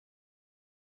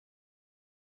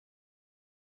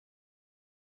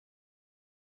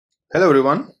Hello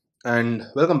everyone and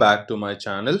welcome back to my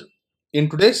channel. In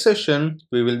today's session,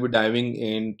 we will be diving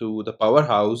into the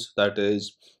powerhouse that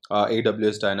is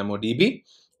AWS DynamoDB.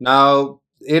 Now,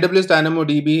 AWS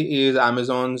DynamoDB is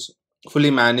Amazon's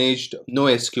fully managed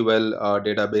NoSQL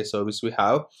database service we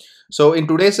have. So in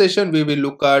today's session, we will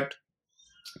look at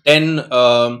 10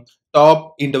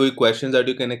 top interview questions that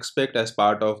you can expect as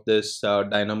part of this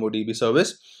DynamoDB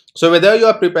service. So whether you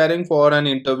are preparing for an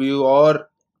interview or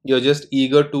you're just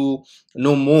eager to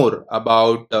know more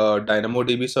about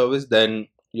DynamoDB service, then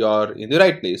you're in the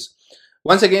right place.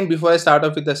 Once again, before I start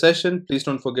off with the session, please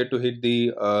don't forget to hit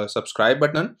the subscribe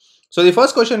button. So the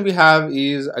first question we have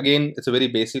is, again, it's a very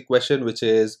basic question, which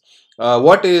is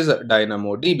what is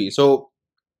DynamoDB? So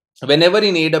whenever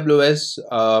in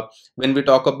AWS, when we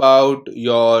talk about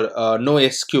your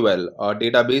NoSQL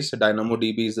database,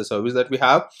 DynamoDB is the service that we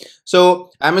have.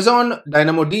 So Amazon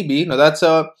DynamoDB, now that's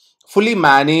a fully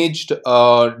managed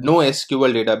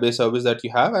NoSQL database service that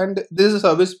you have, and this is a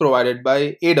service provided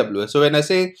by AWS. So when I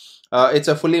say it's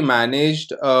a fully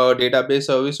managed database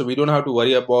service, so we don't have to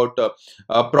worry about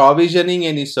provisioning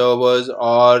any servers,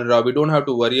 or we don't have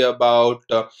to worry about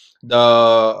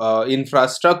the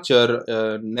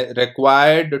infrastructure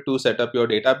required to set up your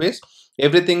database.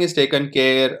 Everything is taken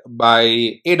care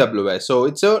by AWS. So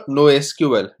it's a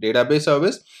NoSQL database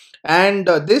service, and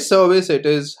this service, it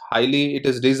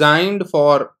is designed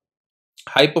for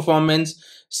high performance,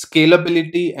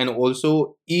 scalability, and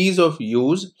also ease of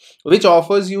use, which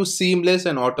offers you seamless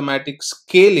and automatic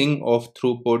scaling of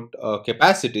throughput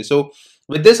capacity. So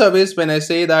with this service, when I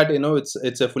say that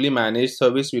it's a fully managed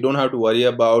service, we don't have to worry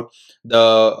about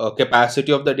the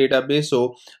capacity of the database.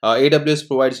 So AWS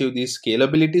provides you the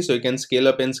scalability, so you can scale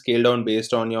up and scale down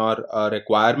based on your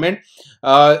requirement.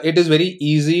 It is very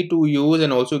easy to use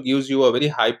and also gives you a very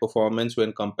high performance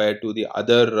when compared to the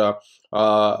other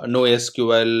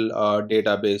NoSQL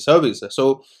database services.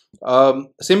 So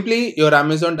simply, your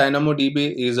Amazon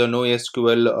DynamoDB is a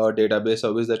NoSQL database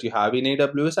service that you have in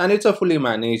AWS, and it's a fully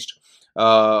managed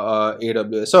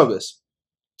AWS service.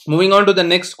 Moving on to the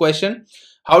next question: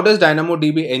 how does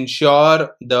DynamoDB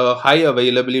ensure the high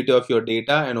availability of your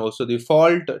data and also the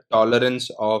fault tolerance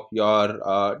of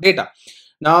your data?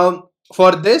 Now,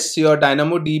 for this, your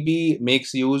DynamoDB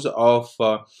makes use of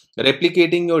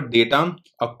replicating your data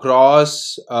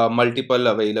across multiple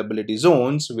availability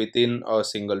zones within a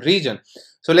single region.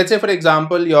 So let's say, for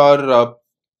example, you're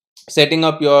setting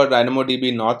up your DynamoDB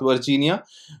in North Virginia.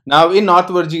 Now in North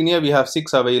Virginia, we have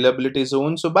 6 availability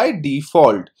zones. So by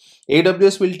default,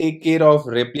 AWS will take care of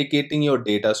replicating your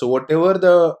data. So whatever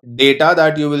the data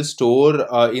that you will store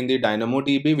in the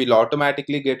DynamoDB will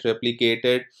automatically get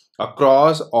replicated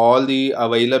across all the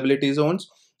availability zones.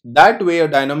 That way, your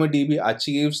DynamoDB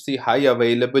achieves the high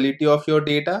availability of your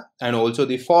data and also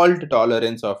the fault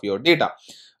tolerance of your data.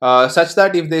 Such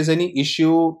that if there's any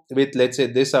issue with, let's say,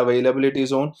 this availability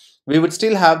zone, we would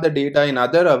still have the data in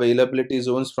other availability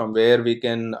zones from where we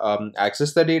can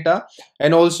access the data.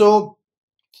 And also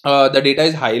the data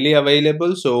is highly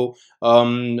available, so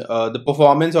the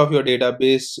performance of your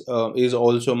database is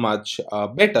also much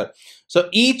better. So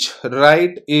each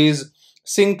write is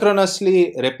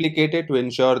synchronously replicated to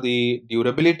ensure the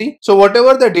durability. So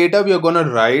whatever the data we are going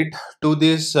to write to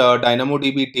this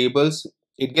DynamoDB tables,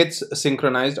 it gets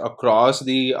synchronized across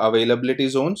the availability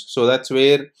zones. So that's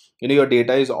where your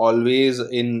data is always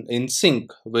in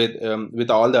sync with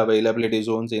all the availability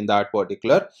zones in that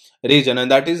particular region,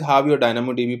 and that is how your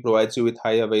DynamoDB provides you with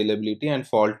high availability and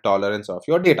fault tolerance of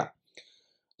your data.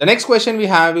 The next question we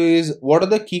have is, what are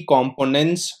the key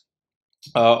components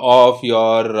of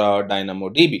your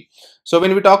DynamoDB? So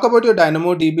when we talk about your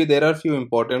DynamoDB, there are a few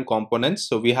important components.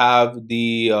 So we have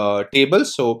the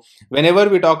tables. So whenever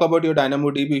we talk about your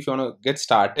DynamoDB, if you want to get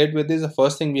started with this, the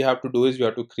first thing we have to do is we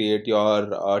have to create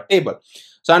your table.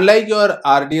 So unlike your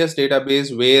RDS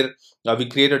database, where we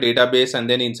create a database and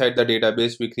then inside the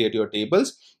database we create your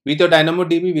tables, with your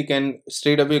DynamoDB we can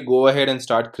straight away go ahead and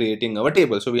start creating our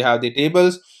table. So we have the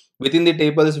tables. Within the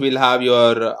tables, we'll have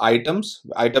your items.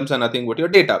 Items are nothing but your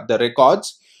data, the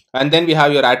records. And then we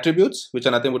have your attributes, which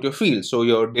are nothing but your fields. So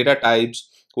your data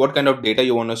types, what kind of data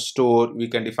you want to store, we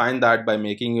can define that by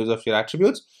making use of your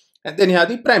attributes. And then you have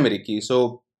the primary key.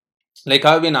 So like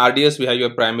how in RDS we have your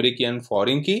primary key and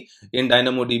foreign key, in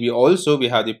DynamoDB also we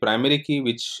have the primary key,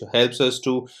 which helps us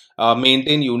to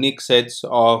maintain unique sets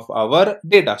of our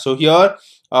data. So here,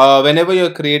 whenever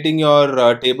you're creating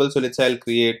your table, so let's say I'll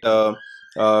create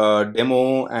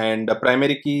demo and a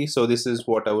primary key. So this is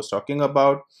what I was talking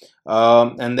about,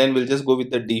 and then we'll just go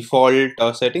with the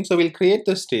default setting. So we'll create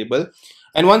this table.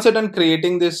 And once you're done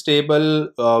creating this table,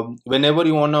 whenever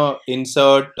you want to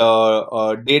insert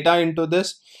data into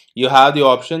this, you have the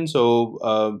option.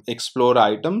 So explore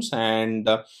items, and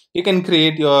you can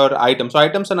create your items. So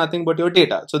items are nothing but your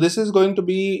data. So this is going to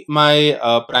be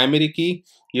my primary key.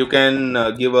 You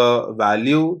can give a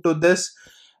value to this,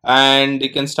 and you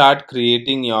can start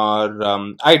creating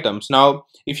your items. Now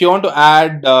if you want to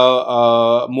add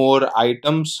more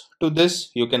items to this,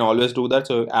 you can always do that.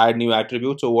 So add new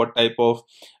attributes. So what type of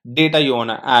data you want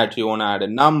to add? You want to add a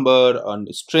number,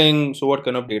 a string. So what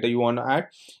kind of data you want to add,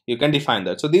 you can define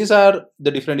that. So these are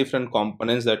the different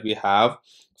components that we have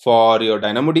for your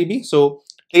DynamoDB. So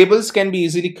tables can be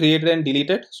easily created and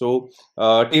deleted. So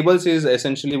tables is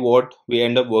essentially what we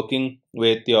end up working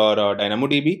with your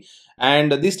DynamoDB,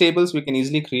 and these tables we can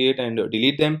easily create and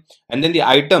delete them. And then the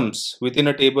items within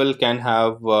a table can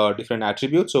have different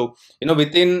attributes. So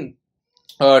within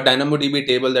DynamoDB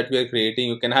table that we are creating,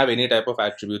 you can have any type of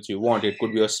attributes you want. It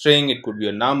could be a string, it could be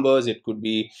your numbers, it could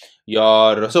be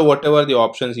your, so whatever the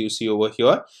options you see over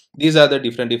here, these are the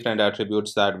different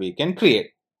attributes that we can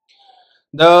create.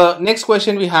 The next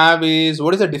question we have is,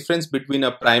 what is the difference between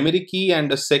a primary key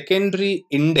and a secondary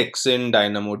index in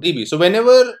DynamoDB? So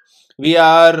whenever we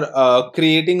are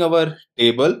creating our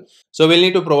table, so we'll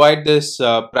need to provide this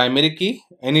primary key,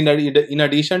 and in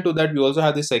addition to that, we also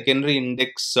have the secondary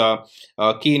index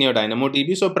key in your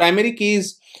DynamoDB. So primary key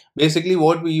is basically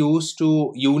what we use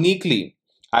to uniquely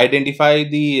identify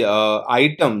the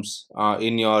items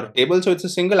in your table. So it's a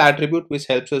single attribute which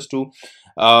helps us to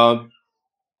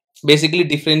basically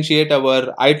differentiate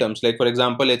our items. Like for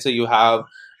example, let's say you have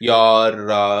your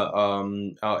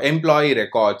employee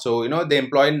record. So the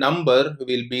employee number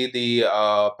will be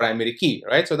the primary key,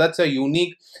 right? So that's a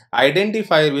unique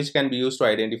identifier which can be used to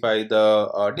identify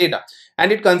the data,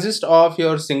 and it consists of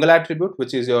your single attribute,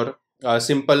 which is your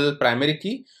simple primary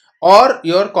key, or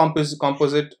your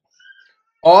composite,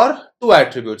 or two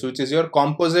attributes, which is your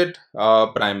composite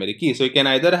primary key. So you can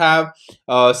either have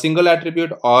a single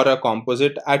attribute or a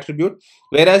composite attribute,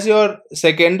 whereas your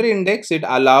secondary index, it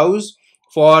allows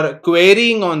for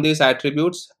querying on these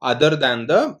attributes other than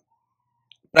the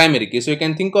primary key. So you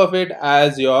can think of it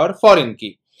as your foreign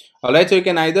key. All right, so you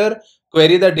can either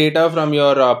query the data from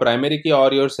your primary key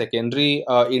or your secondary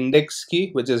index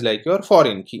key, which is like your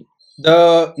foreign key.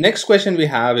 The next question we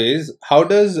have is, how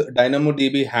does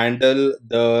DynamoDB handle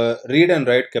the read and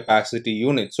write capacity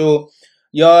unit? So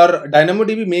your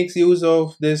DynamoDB makes use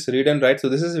of this read and write. So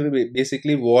this is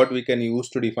basically what we can use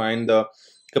to define the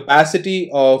capacity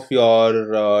of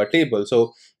your table.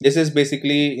 So this is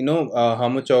basically how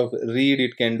much of read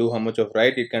it can do, how much of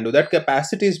write it can do. That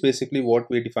capacity is basically what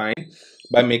we define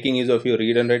by making use of your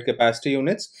read and write capacity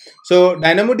units. So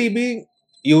DynamoDB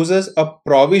uses a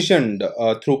provisioned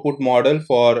throughput model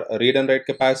for read and write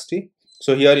capacity.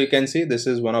 So here you can see this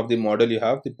is one of the model. You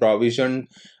have the provisioned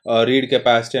read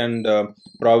capacity and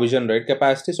provisioned write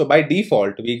capacity. So by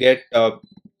default we get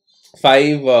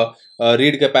 5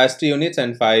 read capacity units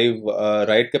and 5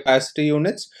 write capacity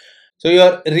units. So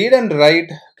your read and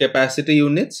write capacity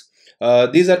units,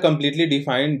 these are completely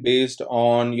defined based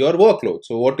on your workload.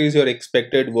 So what is your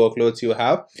expected workloads you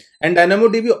have, and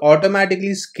DynamoDB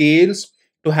automatically scales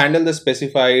to handle the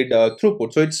specified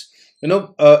throughput. So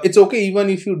it's okay even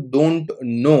if you don't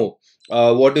know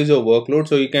what is your workload.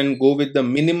 So you can go with the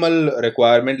minimal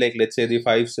requirement, like let's say the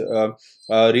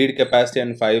 5 read capacity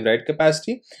and 5 write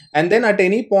capacity, and then at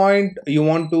any point you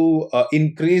want to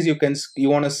increase, you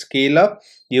want to scale up,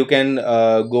 you can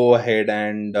go ahead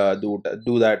and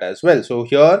do that as well. So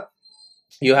here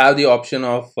you have the option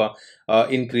of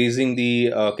increasing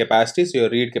the capacity, so your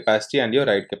read capacity and your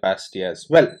write capacity as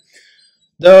well.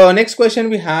 The next question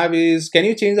we have is, can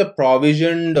you change the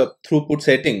provisioned throughput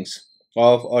settings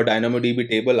of a DynamoDB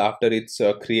table after it's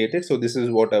created? So this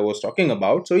is what I was talking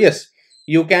about. So yes,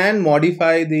 you can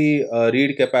modify the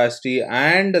read capacity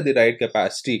and the write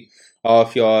capacity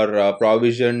of your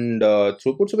provisioned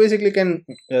throughput. So basically you can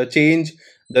change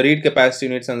the read capacity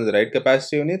units and the write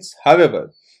capacity units.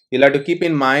 However, you'll have to keep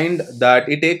in mind that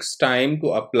it takes time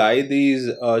to apply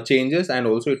these changes, and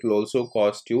also it will also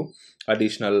cost you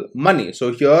additional money.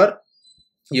 So here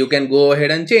you can go ahead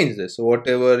and change this, so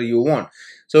whatever you want.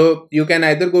 So you can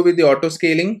either go with the auto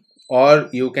scaling, or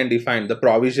you can define the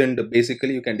provisioned.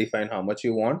 Basically you can define how much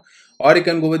you want, or you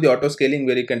can go with the auto scaling,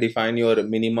 where you can define your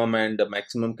minimum and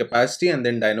maximum capacity, and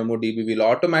then DynamoDB will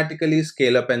automatically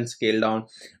scale up and scale down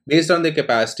based on the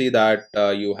capacity that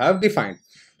you have defined.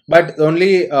 But the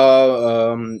only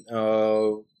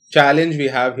challenge we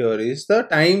have here is the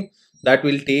time that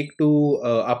will take to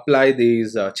apply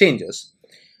these changes.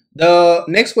 The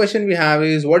next question we have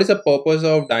is, what is the purpose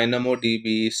of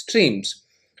DynamoDB streams?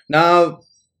 Now,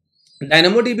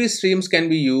 DynamoDB streams can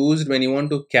be used when you want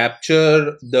to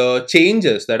capture the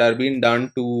changes that are being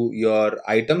done to your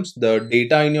items, the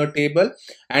data in your table,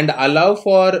 and allow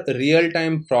for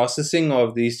real-time processing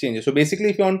of these changes. So basically,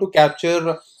 if you want to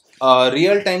capture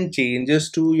real-time changes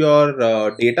to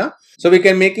your data, so we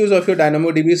can make use of your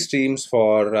DynamoDB streams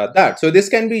for that. So this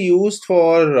can be used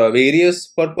for various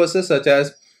purposes, such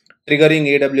as triggering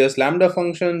AWS Lambda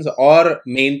functions or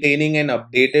maintaining an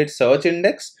updated search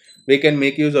index. We can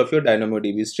make use of your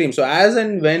DynamoDB stream. So as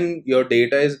and when your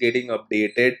data is getting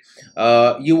updated,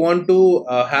 you want to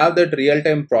have that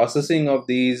real-time processing of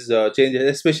these changes,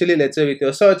 especially let's say with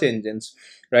your search engines,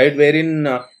 right? Wherein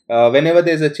whenever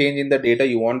there's a change in the data,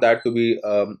 you want that to be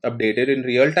updated in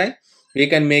real time. We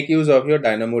can make use of your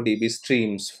DynamoDB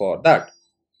streams for that.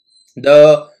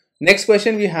 The next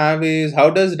question we have is,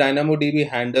 how does DynamoDB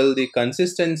handle the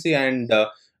consistency and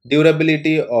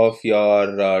durability of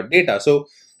your data? So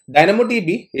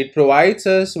DynamoDB, it provides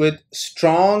us with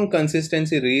strong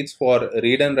consistency reads for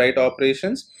read and write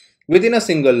operations within a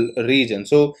single region.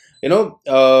 So,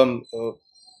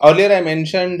 earlier I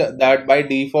mentioned that by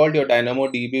default, your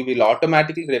DynamoDB will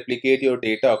automatically replicate your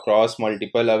data across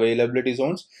multiple availability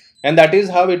zones, and that is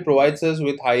how it provides us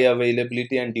with high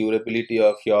availability and durability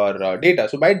of your data.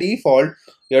 So by default,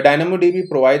 your DynamoDB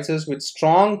provides us with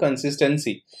strong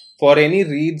consistency for any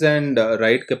reads and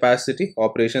write capacity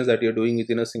operations that you're doing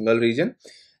within a single region,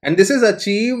 and this is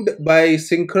achieved by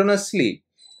synchronously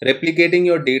replicating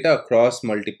your data across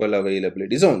multiple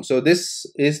availability zones. So this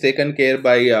is taken care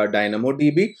by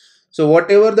DynamoDB. So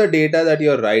whatever the data that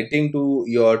you're writing to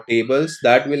your tables,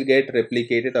 that will get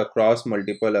replicated across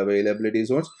multiple availability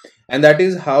zones, and that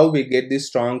is how we get this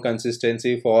strong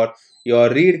consistency for your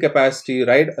read capacity,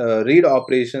 read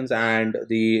operations and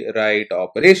the write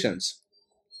operations.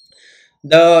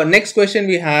 The next question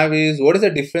we have is, what is the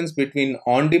difference between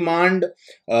on-demand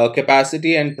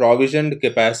capacity and provisioned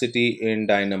capacity in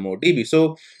DynamoDB?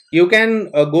 So you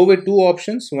can go with two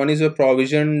options. One is a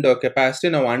provisioned capacity.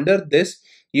 Now under this,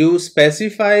 you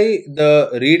specify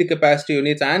the read capacity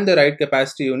units and the write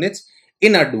capacity units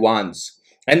in advance.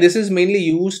 And this is mainly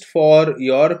used for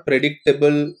your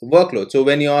predictable workload. So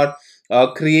when you are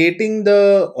creating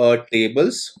the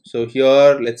tables, so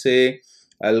here let's say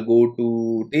I'll go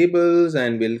to tables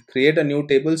and we'll create a new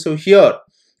table. So here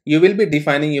you will be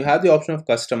defining, you have the option of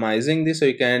customizing this, so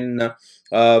you can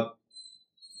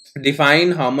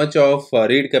define how much of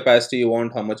read capacity you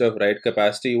want, how much of write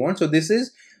capacity you want. So this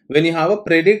is when you have a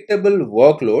predictable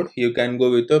workload, you can go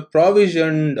with a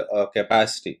provisioned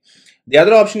capacity. The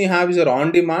other option you have is your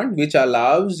on demand, which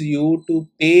allows you to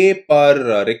pay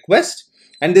per request,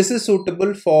 and this is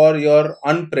suitable for your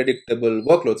unpredictable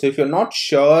workload. So if you're not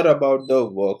sure about the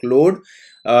workload,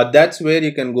 that's where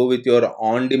you can go with your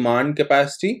on demand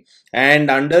capacity,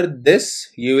 and under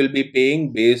this you will be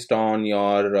paying based on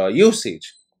your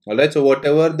usage. All right, so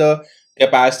whatever the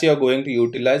capacity you're going to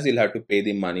utilize, you'll have to pay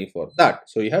the money for that.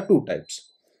 So you have two types.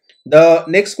 The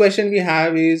next question we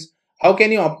have is, how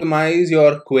can you optimize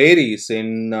your queries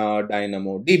in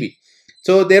DynamoDB?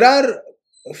 So there are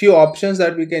a few options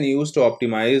that we can use to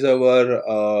optimize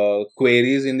our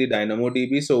queries in the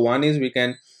DynamoDB. So one is we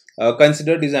can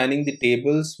consider designing the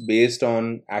tables based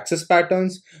on access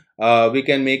patterns. We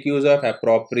can make use of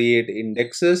appropriate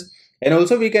indexes, and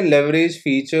also we can leverage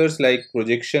features like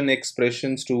projection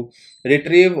expressions to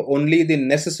retrieve only the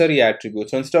necessary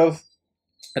attributes. So instead of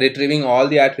retrieving all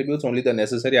the attributes, only the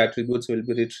necessary attributes will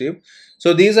be retrieved.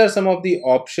 So these are some of the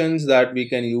options that we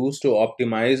can use to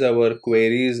optimize our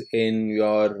queries in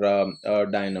your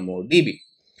DynamoDB.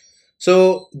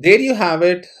 So there you have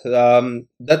it.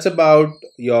 That's about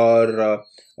your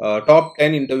top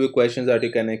 10 interview questions that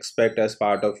you can expect as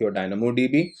part of your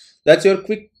DynamoDB. That's your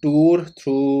quick tour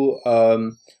through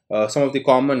some of the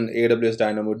common AWS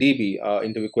DynamoDB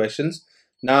interview questions.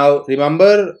 Now,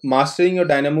 remember, mastering your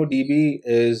DynamoDB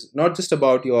is not just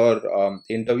about your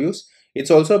interviews.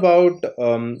 It's also about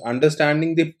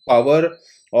understanding the power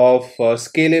of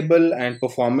scalable and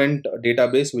performant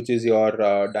database, which is your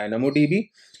DynamoDB.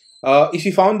 If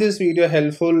you found this video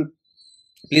helpful,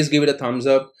 please give it a thumbs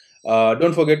up.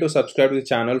 Don't forget to subscribe to the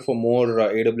channel for more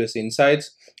AWS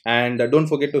insights, and don't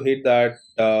forget to hit that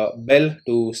bell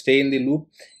to stay in the loop.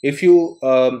 If you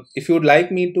would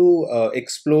like me to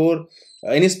explore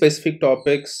any specific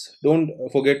topics, don't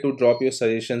forget to drop your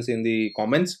suggestions in the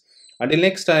comments. Until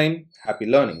next time, happy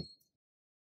learning.